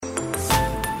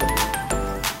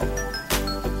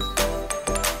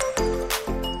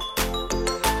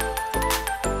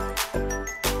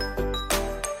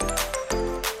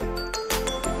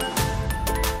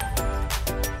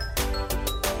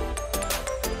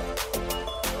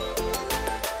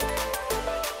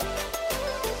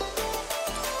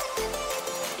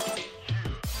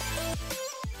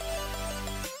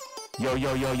Yo,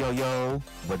 yo, yo, yo, yo.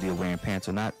 Whether you're wearing pants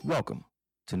or not, welcome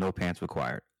to No Pants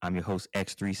Required. I'm your host,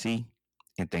 X3C,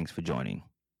 and thanks for joining.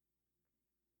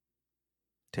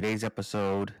 Today's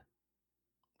episode, I'm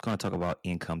going to talk about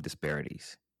income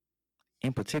disparities,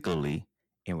 and particularly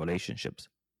in relationships.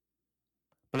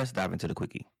 But let's dive into the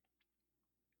quickie.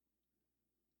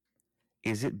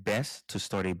 Is it best to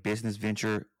start a business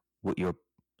venture with your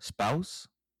spouse,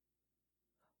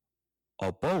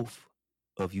 or both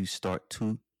of you start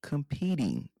two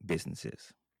competing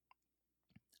businesses?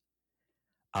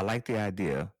 I like the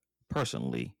idea,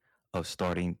 personally, of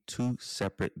starting two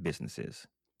separate businesses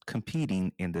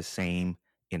competing in the same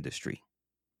industry.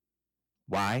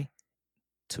 Why?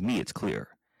 To me, it's clear.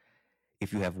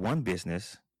 If you have one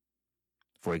business,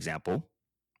 for example,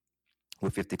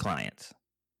 with 50 clients,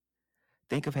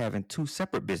 think of having two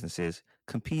separate businesses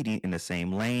competing in the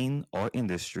same lane or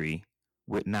industry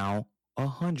with now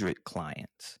 100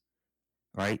 clients,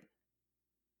 right?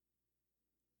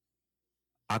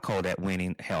 I call that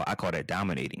winning. Hell, I call that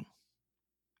dominating.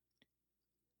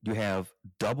 You have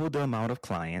double the amount of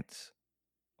clients,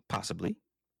 possibly,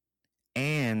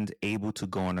 and able to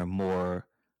garner more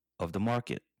of the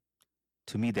market.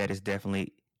 To me, that is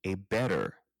definitely a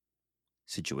better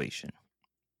situation.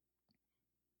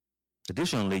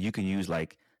 Additionally, you can use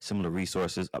like similar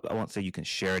resources. I won't say you can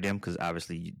share them because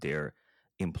obviously they're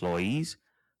employees,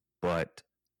 but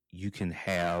you can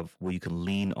have where you can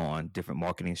lean on different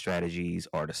marketing strategies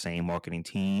or the same marketing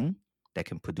team that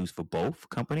can produce for both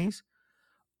companies,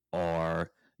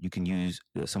 or you can use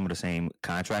some of the same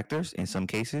contractors in some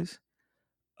cases.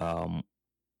 And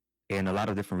a lot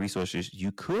of different resources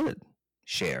you could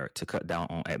share to cut down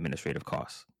on administrative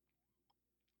costs.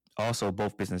 Also,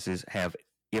 both businesses have,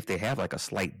 if they have like a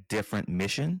slight different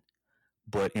mission,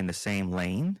 but in the same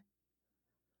lane,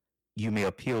 you may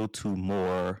appeal to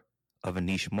more of a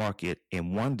niche market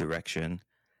in one direction.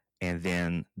 And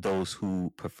then those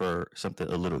who prefer something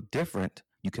a little different,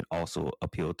 you can also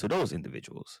appeal to those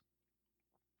individuals.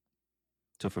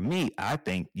 So for me, I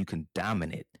think you can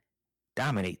dominate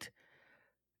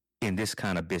in this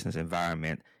kind of business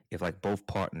environment if like both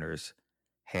partners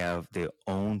have their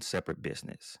own separate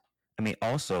business. I mean,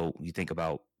 also you think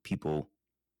about people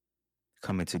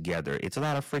coming together, it's a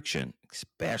lot of friction,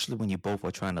 especially when you both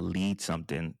are trying to lead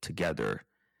something together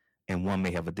and one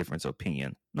may have a difference of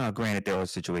opinion. Now, granted, there are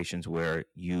situations where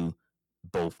you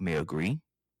both may agree,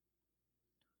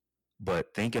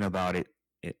 but thinking about it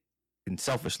and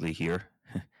selfishly here,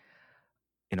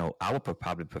 I would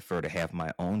probably prefer to have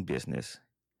my own business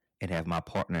and have my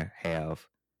partner have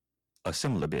a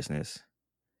similar business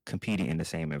competing in the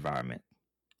same environment.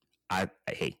 I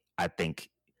think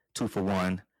 2 for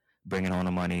 1, bringing on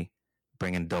the money,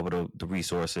 bringing double the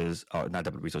resources, or not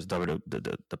double the resources, double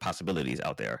the possibilities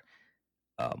out there.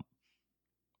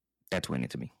 That's winning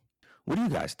to me. What do you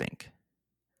guys think?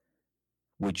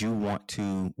 Would you want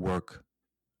to work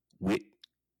with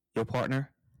your partner,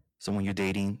 someone you're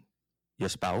dating, your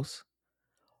spouse,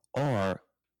 or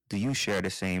do you share the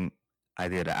same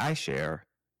idea that I share,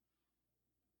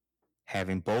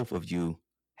 having both of you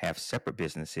have separate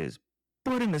businesses,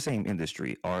 but in the same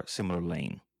industry or similar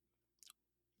lane?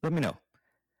 Let me know.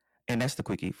 And that's the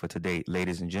quickie for today,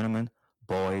 ladies and gentlemen,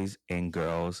 boys and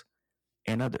girls,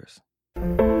 and others.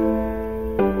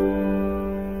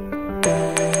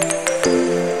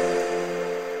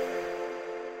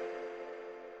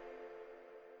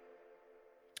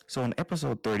 So in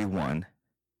episode 31,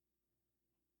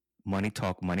 Money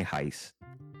Talk, Money Heist,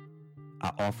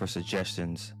 I offer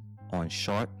suggestions on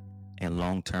short and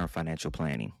long-term financial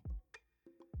planning.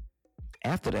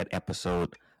 After that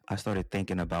episode, I started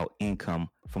thinking about income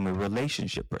from a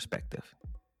relationship perspective.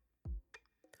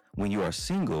 When you are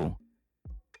single,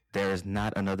 there is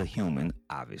not another human,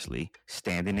 obviously,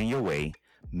 standing in your way,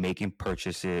 making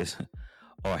purchases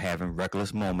or having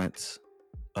reckless moments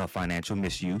of financial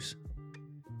misuse.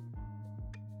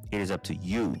 It is up to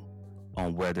you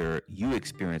on whether you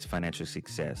experience financial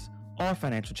success or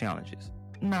financial challenges.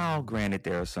 Now, granted,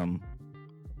 there are some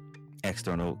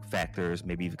external factors,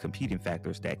 maybe even competing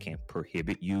factors that can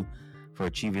prohibit you from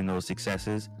achieving those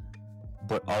successes,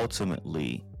 but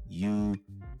ultimately, you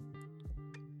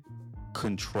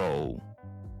control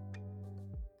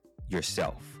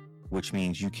yourself, which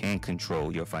means you can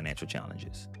control your financial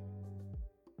challenges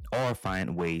or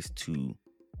find ways to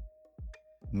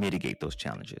mitigate those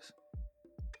challenges.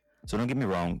 So don't get me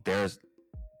wrong, there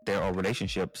are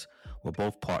relationships where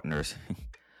both partners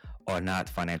are not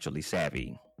financially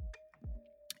savvy,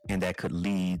 and that could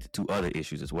lead to other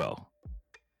issues as well.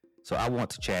 So I want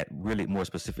to chat really more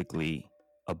specifically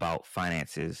about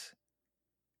finances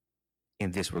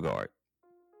in this regard.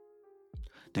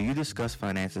 Do you discuss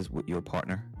finances with your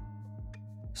partner?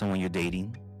 Someone you're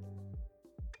dating?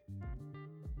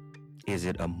 Is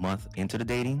it a month into the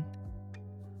dating?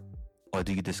 Or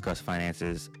do you discuss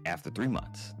finances after 3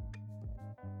 months?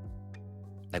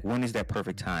 Like, when is that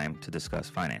perfect time to discuss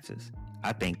finances?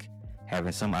 I think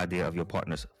having some idea of your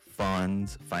partner's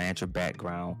funds, financial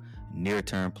background,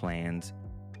 near-term plans,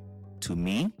 to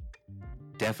me,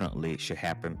 definitely should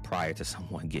happen prior to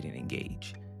someone getting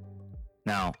engaged.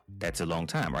 Now, that's a long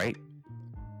time, right?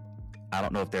 I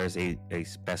don't know if there's a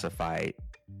specified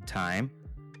time,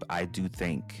 but I do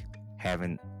think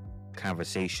having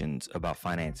conversations about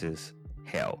finances,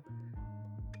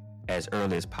 as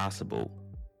early as possible,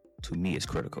 to me is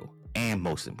critical and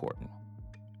most important.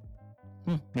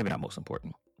 Maybe not most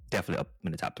important. Definitely up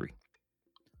in the top 3.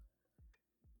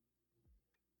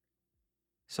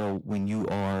 So when you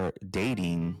are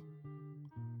dating,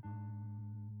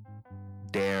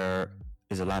 there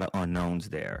is a lot of unknowns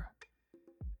there.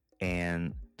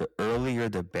 And the earlier,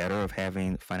 the better of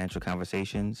having financial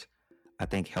conversations, I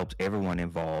think helps everyone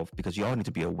involved, because you all need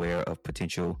to be aware of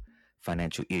potential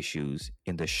financial issues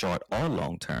in the short or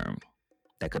long term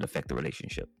that could affect the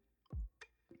relationship.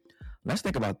 Let's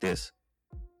think about this.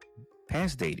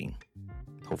 Past dating.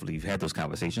 Hopefully you've had those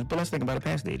conversations, but let's think about it,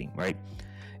 past dating, right?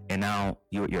 And now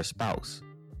you're your spouse.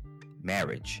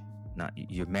 Marriage. Now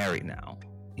you're married now.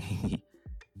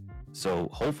 So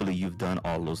hopefully you've done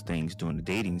all those things during the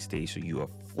dating stage, so you are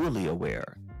fully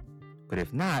aware. But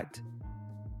if not,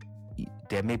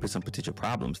 there may be some potential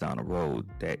problems down the road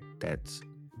that's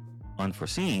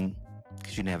unforeseen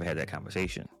because you never had that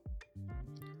conversation.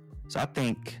 So I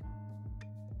think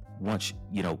once,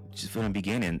 just from the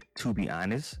beginning, to be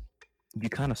honest, you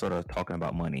kind of sort of talking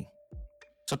about money.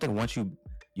 So I think once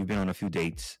you've been on a few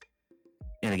dates,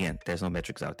 and again, there's no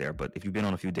metrics out there, but if you've been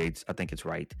on a few dates, I think it's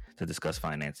right to discuss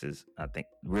finances. I think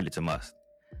really it's a must.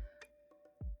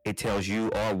 It tells you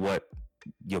or what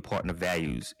your partner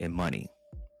values in money.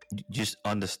 Just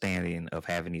understanding of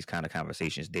having these kind of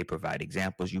conversations. They provide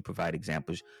examples, you provide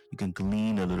examples. You can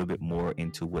glean a little bit more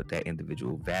into what that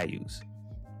individual values.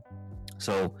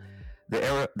 So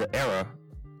the era,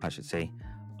 I should say,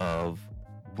 of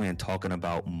when talking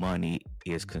about money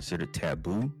is considered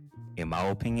taboo, in my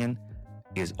opinion,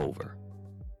 is over.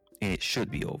 And it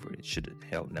should be over. It should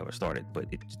have never started, but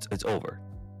it's over.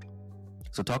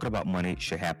 So talking about money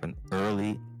should happen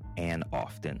early and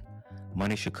often.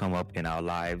 Money should come up in our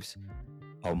lives,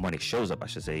 or money shows up, I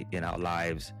should say, in our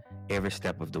lives every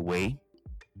step of the way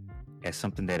as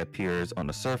something that appears on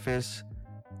the surface,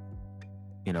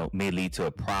 may lead to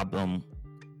a problem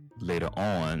later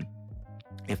on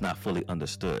if not fully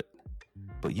understood.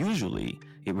 But usually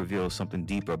it reveals something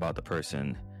deeper about the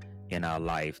person in our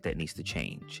life that needs to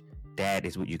change. That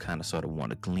is what you kind of sort of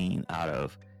want to glean out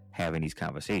of having these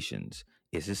conversations.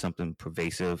 Is this something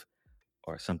pervasive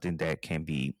or something that can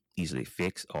be easily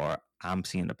fixed, or I'm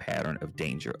seeing a pattern of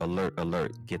danger?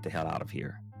 Alert, get the hell out of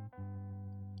here.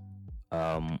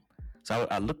 So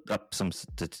I looked up some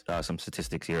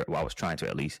statistics here, I was trying to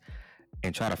at least,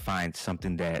 and try to find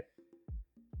something that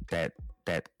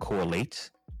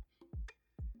correlates.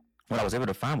 What I was able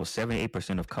to find was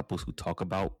 78% of couples who talk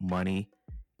about money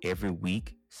every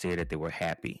week say that they were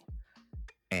happy.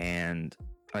 And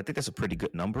I think that's a pretty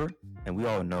good number. And we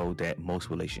all know that most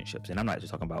relationships, and I'm not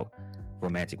just talking about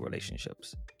romantic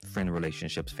relationships, friend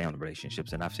relationships, family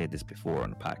relationships, and I've said this before on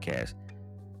the podcast,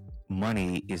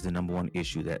 money is the number one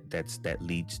issue that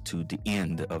leads to the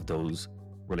end of those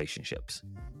relationships.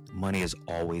 Money is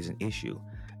always an issue.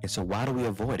 And so why do we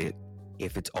avoid it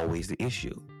if it's always the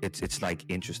issue? It's like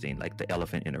interesting, like the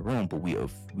elephant in the room, but we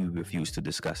refuse to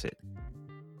discuss it.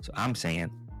 So I'm saying,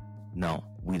 no,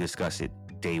 we discuss it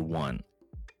day one.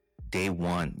 Day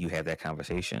one, you have that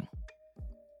conversation.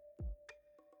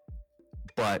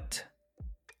 But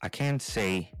I can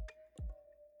say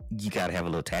you got to have a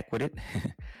little tact with it.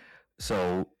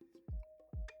 So,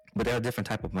 but there are different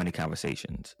type of money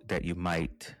conversations that you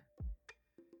might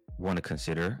want to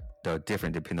consider. They're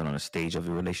different depending on the stage of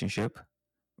the relationship,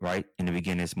 right? In the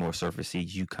beginning, it's more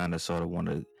surfacey. You kind of sort of want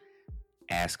to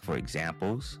ask for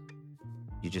examples.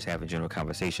 You just have a general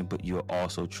conversation, but you're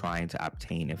also trying to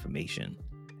obtain information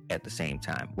at the same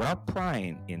time without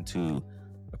prying into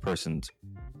a person's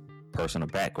personal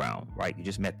background, right? You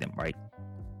just met them, right?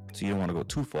 So you don't want to go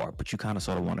too far, but you kind of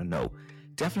sort of want to know.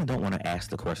 Definitely don't want to ask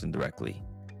the question directly.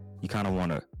 You kind of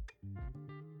want to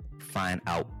find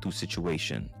out through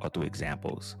situation or through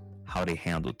examples how they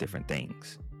handle different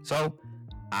things. So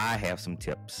I have some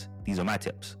tips. These are my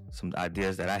tips, some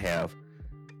ideas that I have.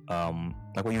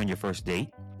 Like when you're on your first date,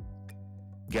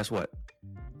 guess what?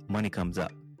 Money comes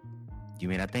up. You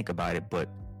may not think about it, but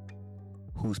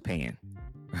who's paying,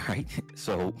 right?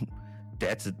 So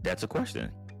that's a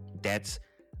question. That's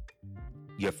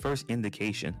your first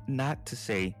indication, not to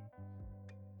say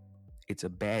it's a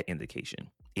bad indication.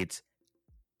 It's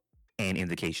an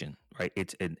indication, right?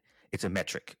 It's a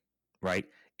metric, right?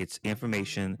 It's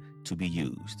information to be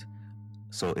used.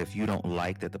 So if you don't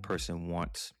like that the person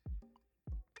wants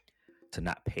to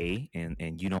not pay,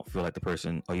 and you don't feel like the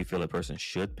person, or you feel the person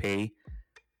should pay,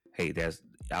 hey,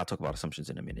 I'll talk about assumptions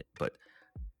in a minute. But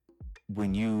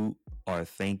when you are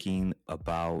thinking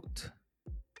about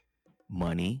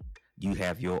money, you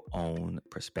have your own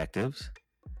perspectives,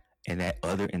 and that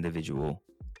other individual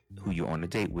who you're on a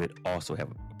date with also have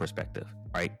a perspective,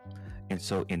 right? And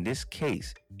so in this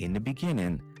case, in the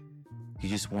beginning, you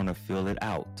just want to fill it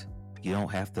out. You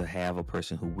don't have to have a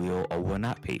person who will or will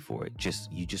not pay for it.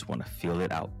 You just want to fill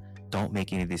it out. Don't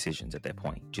make any decisions at that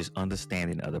point. Just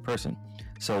understanding the other person.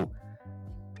 So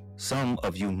some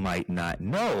of you might not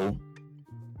know,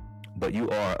 but you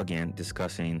are, again,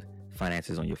 discussing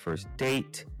finances on your first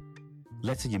date.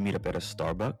 Let's say you meet up at a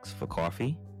Starbucks for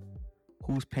coffee.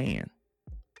 Who's paying?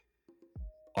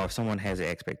 Or if someone has an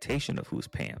expectation of who's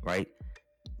paying, right?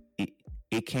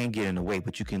 It can get in the way,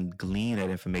 but you can glean that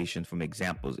information from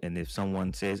examples. And if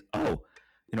someone says, oh,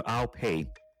 I'll pay,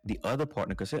 the other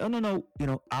partner could say, oh, no,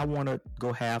 I want to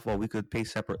go half, or we could pay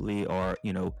separately, or,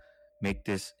 make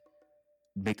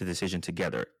the decision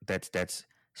together. That's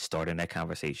starting that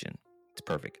conversation. It's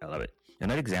perfect. I love it.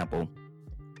 Another example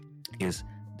is,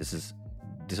 this is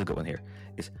a good one here,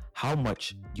 is how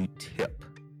much you tip,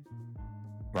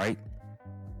 right?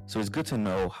 So it's good to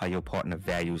know how your partner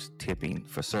values tipping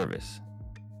for service.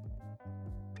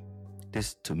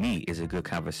 This, to me, is a good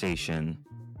conversation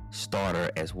starter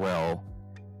as well.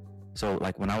 So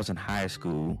like when I was in high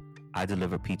school, I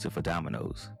delivered pizza for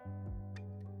Domino's.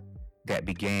 That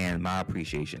began my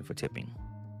appreciation for tipping.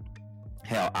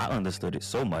 Hell, I understood it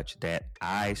so much that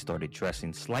I started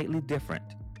dressing slightly different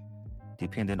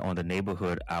depending on the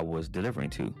neighborhood I was delivering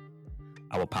to.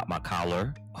 I would pop my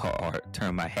collar or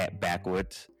turn my hat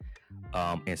backwards.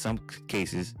 In some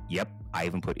cases, I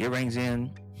even put earrings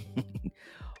in.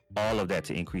 All of that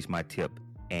to increase my tip,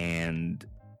 and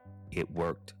it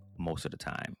worked most of the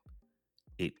time.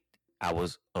 I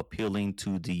was appealing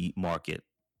to the market,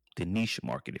 the niche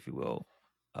market, if you will.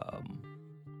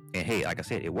 And hey, like I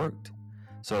said, it worked.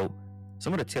 So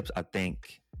some of the tips I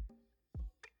think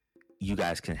you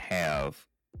guys can have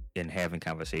in having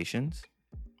conversations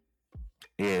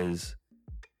is,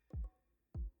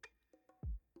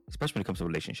 especially when it comes to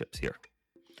relationships here,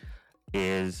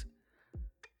 is,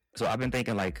 so I've been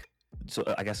thinking I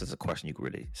guess it's a question you could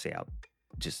really say out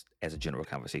just as a general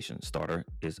conversation starter,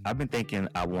 is I've been thinking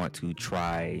I want to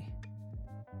try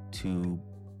to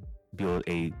build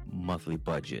a monthly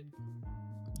budget.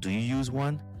 Do you use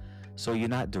one? So you're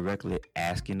not directly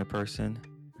asking the person,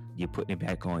 you're putting it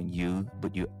back on you,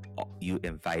 but you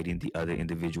inviting the other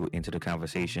individual into the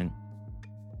conversation.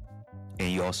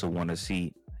 And you also want to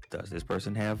see, does this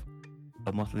person have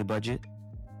a monthly budget?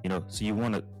 So you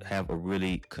want to have a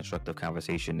really constructive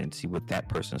conversation and see what that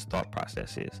person's thought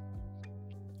process is.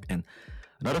 And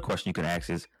another question you can ask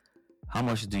is, how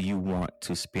much do you want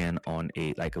to spend on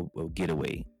a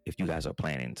getaway? If you guys are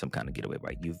planning some kind of getaway,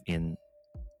 right? You've in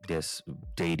this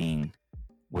dating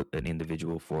with an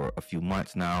individual for a few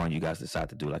months now, and you guys decide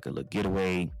to do like a little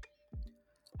getaway.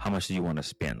 How much do you want to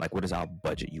spend? Like, what is our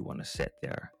budget you want to set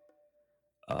there?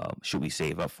 Should we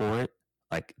save up for it?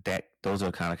 Like that, those are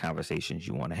the kind of conversations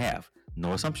you want to have.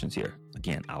 No assumptions here.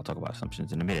 Again, I'll talk about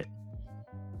assumptions in a minute.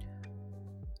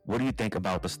 What do you think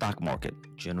about the stock market?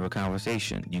 General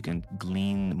conversation. You can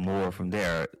glean more from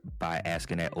there by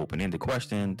asking that open-ended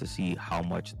question to see how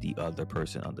much the other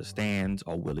person understands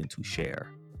or willing to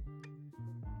share.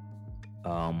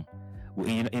 And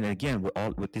again,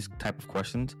 with this type of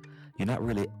questions, you're not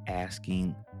really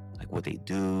asking like what they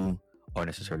do or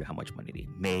necessarily how much money they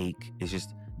make. It's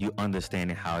just you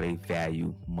understanding how they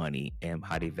value money and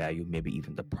how they value maybe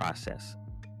even the process.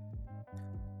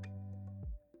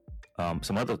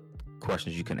 Some other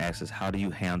questions you can ask is, how do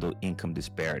you handle income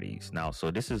disparities? Now,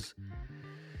 so this is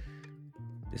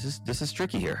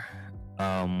tricky here.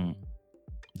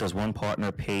 Does one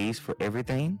partner pays for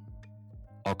everything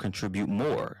or contribute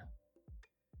more?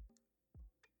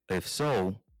 If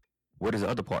so, what is the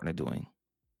other partner doing?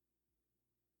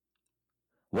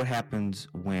 What happens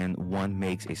when one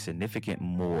makes a significant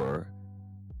more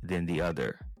than the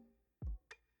other?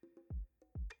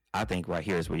 I think right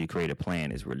here is where you create a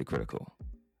plan is really critical.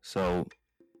 So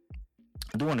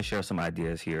I do want to share some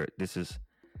ideas here. This is,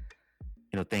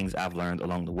 things I've learned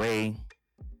along the way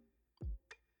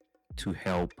to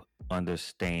help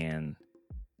understand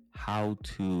how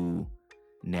to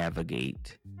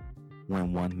navigate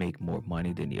when one make more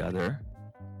money than the other,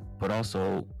 but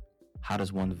also how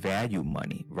does one value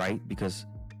money, right? Because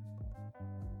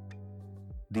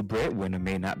the breadwinner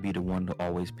may not be the one to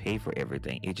always pay for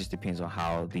everything. It just depends on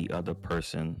how the other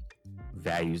person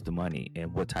values the money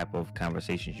and what type of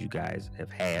conversations you guys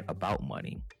have had about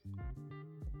money.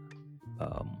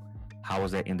 How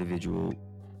was that individual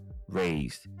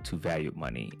raised to value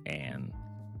money, and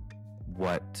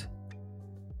what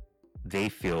they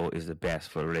feel is the best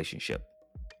for a relationship.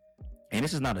 And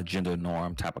this is not a gender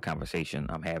norm type of conversation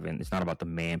I'm having. It's not about the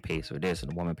man pays for this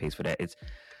and the woman pays for that. It's,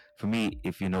 for me,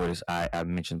 if you notice, I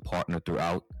mentioned partner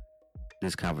throughout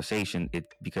this conversation,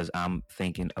 because I'm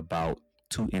thinking about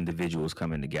two individuals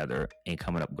coming together and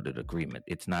coming up with an agreement.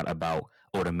 It's not about,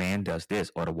 oh, the man does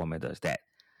this or the woman does that.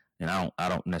 And I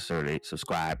don't necessarily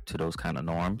subscribe to those kind of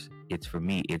norms. It's, for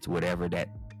me, it's whatever that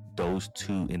those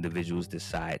two individuals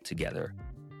decide together.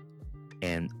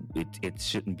 And it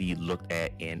shouldn't be looked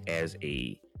at in as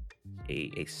a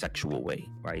sexual way,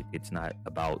 right? It's not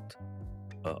about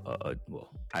well,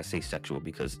 I say sexual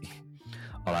because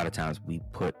a lot of times we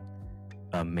put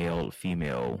a male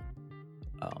female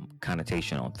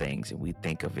connotation on things, and we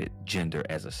think of it gender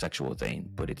as a sexual thing,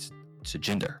 but it's a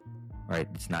gender, right?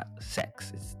 It's not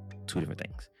sex. It's two different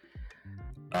things.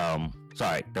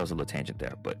 Sorry, that was a little tangent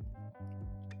there, but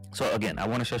so again, I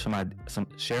want to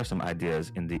share some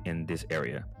ideas in this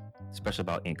area, especially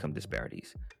about income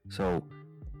disparities. So,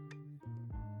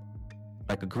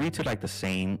 like, agree to like the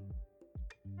same.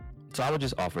 So I would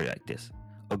just offer it like this: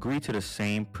 agree to the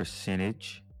same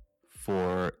percentage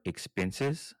for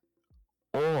expenses,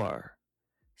 or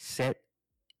set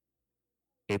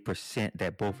a percent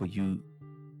that both of you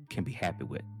can be happy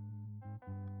with.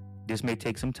 This may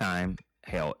take some time.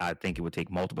 Hell, I think it would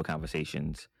take multiple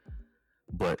conversations.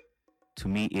 But to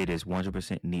me, it is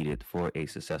 100% needed for a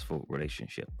successful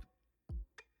relationship.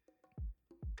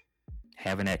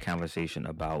 Having that conversation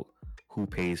about who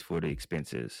pays for the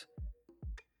expenses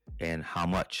and how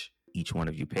much each one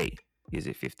of you pay. Is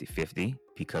it 50-50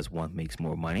 because one makes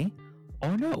more money?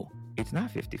 Or no, it's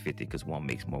not 50-50 because one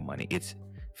makes more money. It's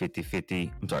 50-50.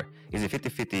 I'm sorry. Is it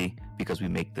 50-50 because we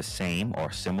make the same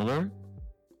or similar?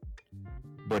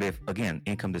 But if, again,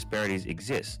 income disparities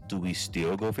exist, do we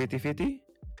still go 50-50?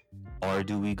 Or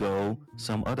do we go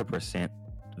some other percent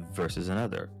versus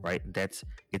another, right?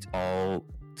 It's all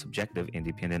subjective and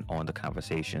dependent on the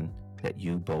conversation that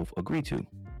you both agree to.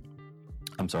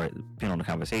 I'm sorry, depending on the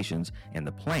conversations and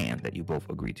the plan that you both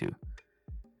agree to.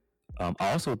 I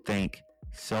also think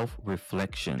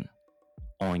self-reflection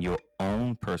on your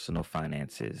own personal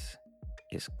finances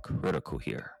is critical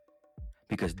here.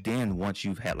 Because then once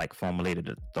you've had like formulated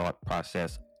a thought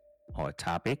process or a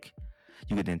topic,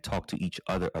 you can then talk to each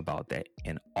other about that,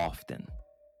 and often.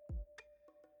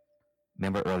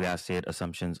 Remember earlier I said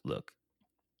assumptions? Look,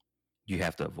 you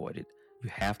have to avoid it. You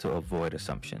have to avoid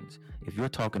assumptions. If you're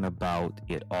talking about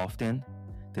it often,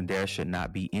 then there should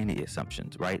not be any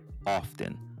assumptions, right?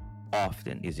 Often.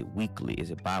 Is it weekly?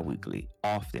 Is it bi-weekly?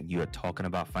 Often you are talking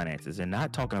about finances, and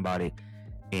not talking about it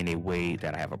in a way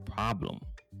that I have a problem.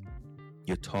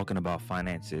 You're talking about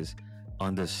finances,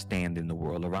 understanding the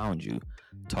world around you,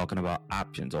 talking about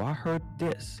options. Oh, I heard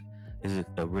this is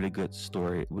a really good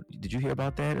story. Did you hear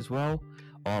about that as well?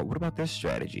 Or what about this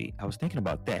strategy? I was thinking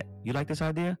about that. You like this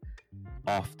idea?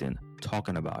 Often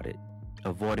talking about it,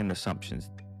 avoiding assumptions.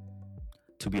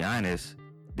 To be honest,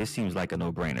 this seems like a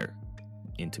no-brainer,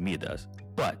 and to me it does.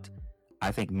 But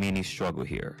I think many struggle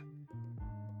here.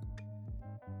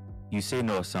 You say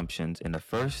no assumptions, and the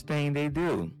first thing they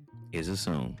do is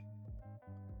assume.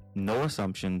 No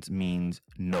assumptions means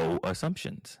no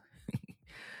assumptions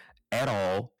at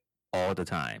all the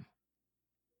time.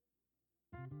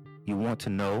 You want to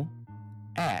know?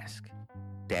 Ask.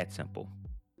 That simple.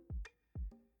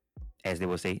 As they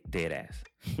would say, dead ass.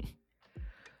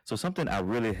 So something I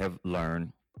really have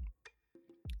learned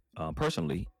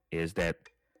personally is that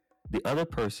the other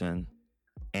person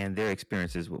and their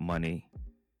experiences with money,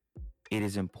 it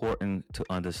is important to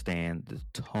understand the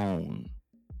tone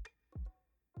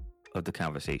of the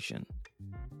conversation.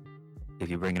 If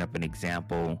you're bringing up an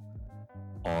example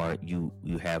or you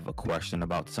have a question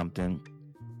about something,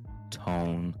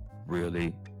 tone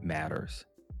really matters.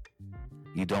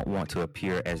 You don't want to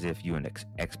appear as if you're an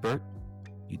expert.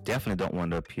 You definitely don't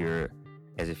want to appear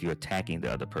as if you're attacking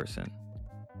the other person.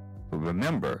 But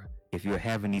remember, if you're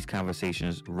having these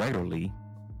conversations regularly,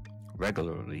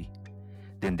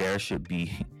 then there should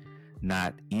be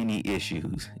not any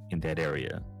issues in that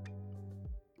area.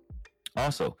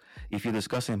 Also, if you're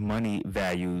discussing money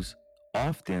values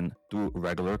often through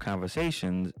regular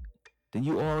conversations, then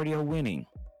you already are winning.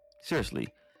 Seriously,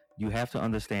 you have to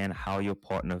understand how your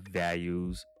partner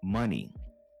values money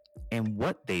and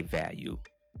what they value.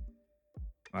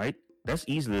 Right? That's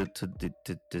easy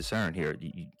to discern here.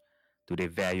 Do they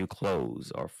value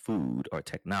clothes or food or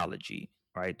technology?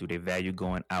 Right? Do they value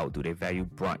going out? Do they value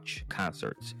brunch,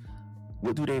 concerts?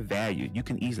 What do they value? You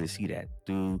can easily see that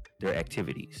through their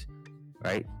activities,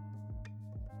 right?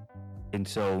 And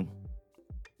so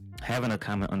having a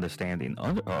common understanding,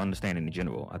 or understanding in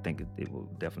general, I think it will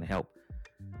definitely help.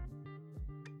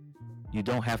 You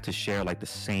don't have to share like the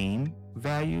same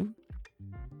value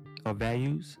or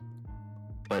values,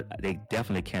 but they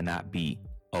definitely cannot be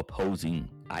opposing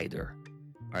either,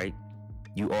 right?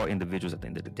 You are individuals at the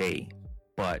end of the day,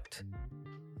 but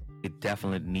it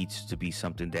definitely needs to be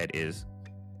something that is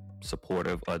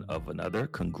supportive of another,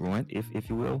 congruent, if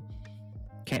you will.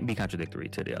 Can't be contradictory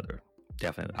to the other.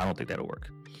 Definitely, I don't think that'll work.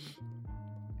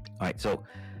 All right, so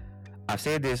I've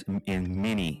said this in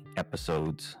many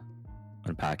episodes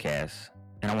on podcasts,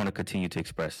 and I want to continue to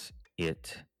express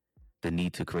it, the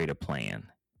need to create a plan.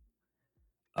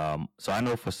 So I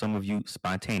know for some of you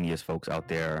spontaneous folks out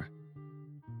there,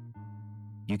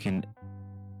 you can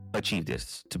achieve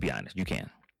this, to be honest, you can.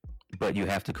 But you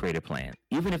have to create a plan.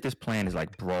 Even if this plan is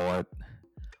like broad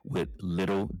with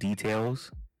little details,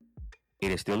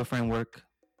 it is still a framework.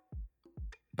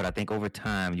 But I think over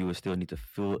time, you will still need to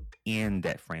fill in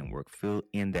that framework, fill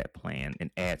in that plan, and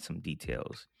add some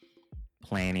details.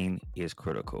 Planning is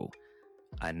critical.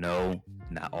 I know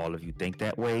not all of you think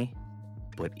that way,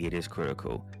 but it is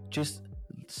critical. Just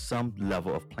some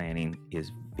level of planning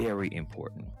is very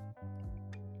important.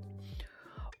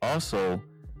 Also,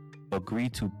 agree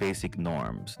to basic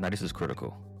norms. Now, this is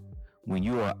critical. When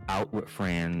you are out with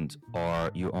friends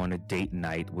or you're on a date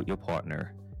night with your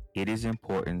partner, it is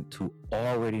important to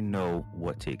already know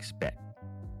what to expect.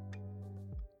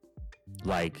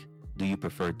 Like, do you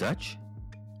prefer Dutch?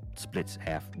 Splits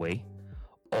halfway.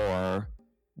 Or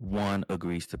one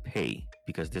agrees to pay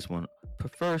because this one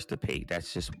prefers to pay.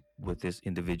 That's just what this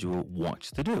individual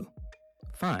wants to do.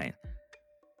 Fine.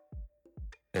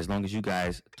 As long as you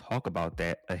guys talk about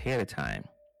that ahead of time.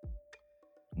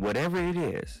 Whatever it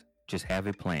is, just have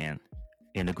a plan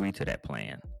and agree to that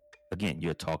plan. Again,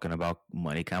 you're talking about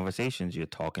money conversations. You're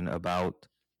talking about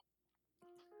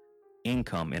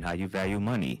income and how you value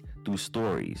money through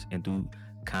stories and through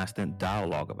constant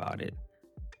dialogue about it.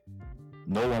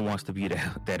 No one wants to be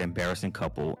that embarrassing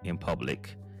couple in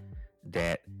public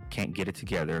that can't get it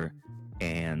together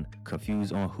and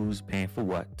confused on who's paying for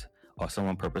what, or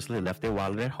someone purposely left their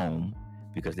wallet at home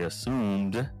because they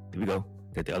assumed, here we go,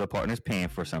 that the other partner is paying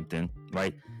for something,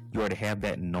 right? You already have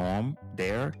that norm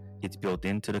there. It's built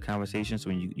into the conversation. So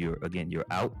when you're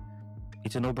out,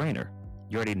 it's a no-brainer.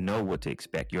 You already know what to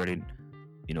expect. You already,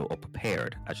 are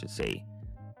prepared, I should say,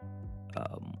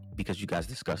 because you guys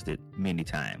discussed it many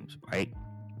times, right?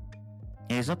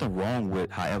 And there's nothing wrong with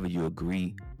however you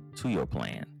agree to your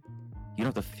plan. You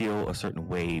don't have to feel a certain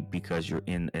way because you're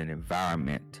in an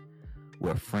environment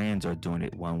where friends are doing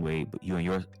it one way, but you and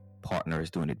your partner is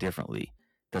doing it differently.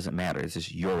 Doesn't matter. It's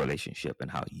just your relationship and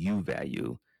how you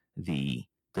value the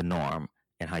norm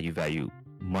and how you value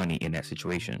money in that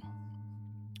situation.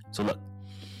 So look,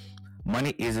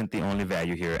 money isn't the only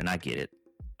value here, and I get it.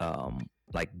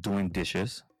 Like doing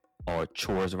dishes or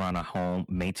chores around a home,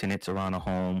 maintenance around a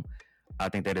home, I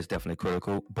think that is definitely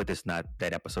critical, but it's not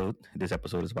that episode. This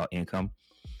episode is about income.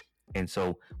 And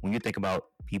so when you think about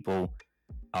people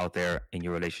out there in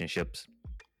your relationships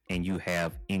and you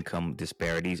have income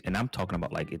disparities, and I'm talking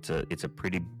about like it's a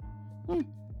pretty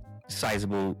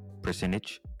sizable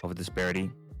percentage of a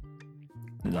disparity.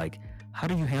 Like, how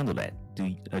do you handle that?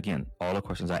 Again, all the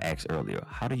questions I asked earlier,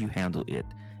 how do you handle it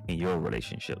in your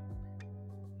relationship?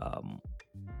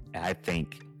 I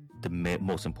think the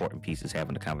most important piece is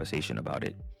having a conversation about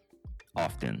it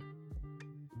often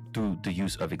through the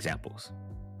use of examples.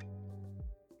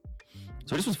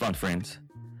 So this was fun, friends.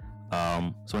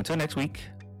 So until next week,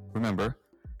 remember,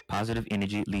 positive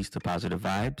energy leads to positive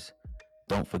vibes.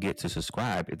 Don't forget to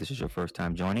subscribe if this is your first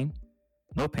time joining.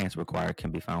 No Pants Required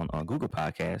can be found on Google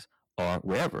Podcasts or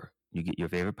wherever you get your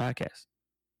favorite podcasts.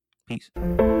 Peace.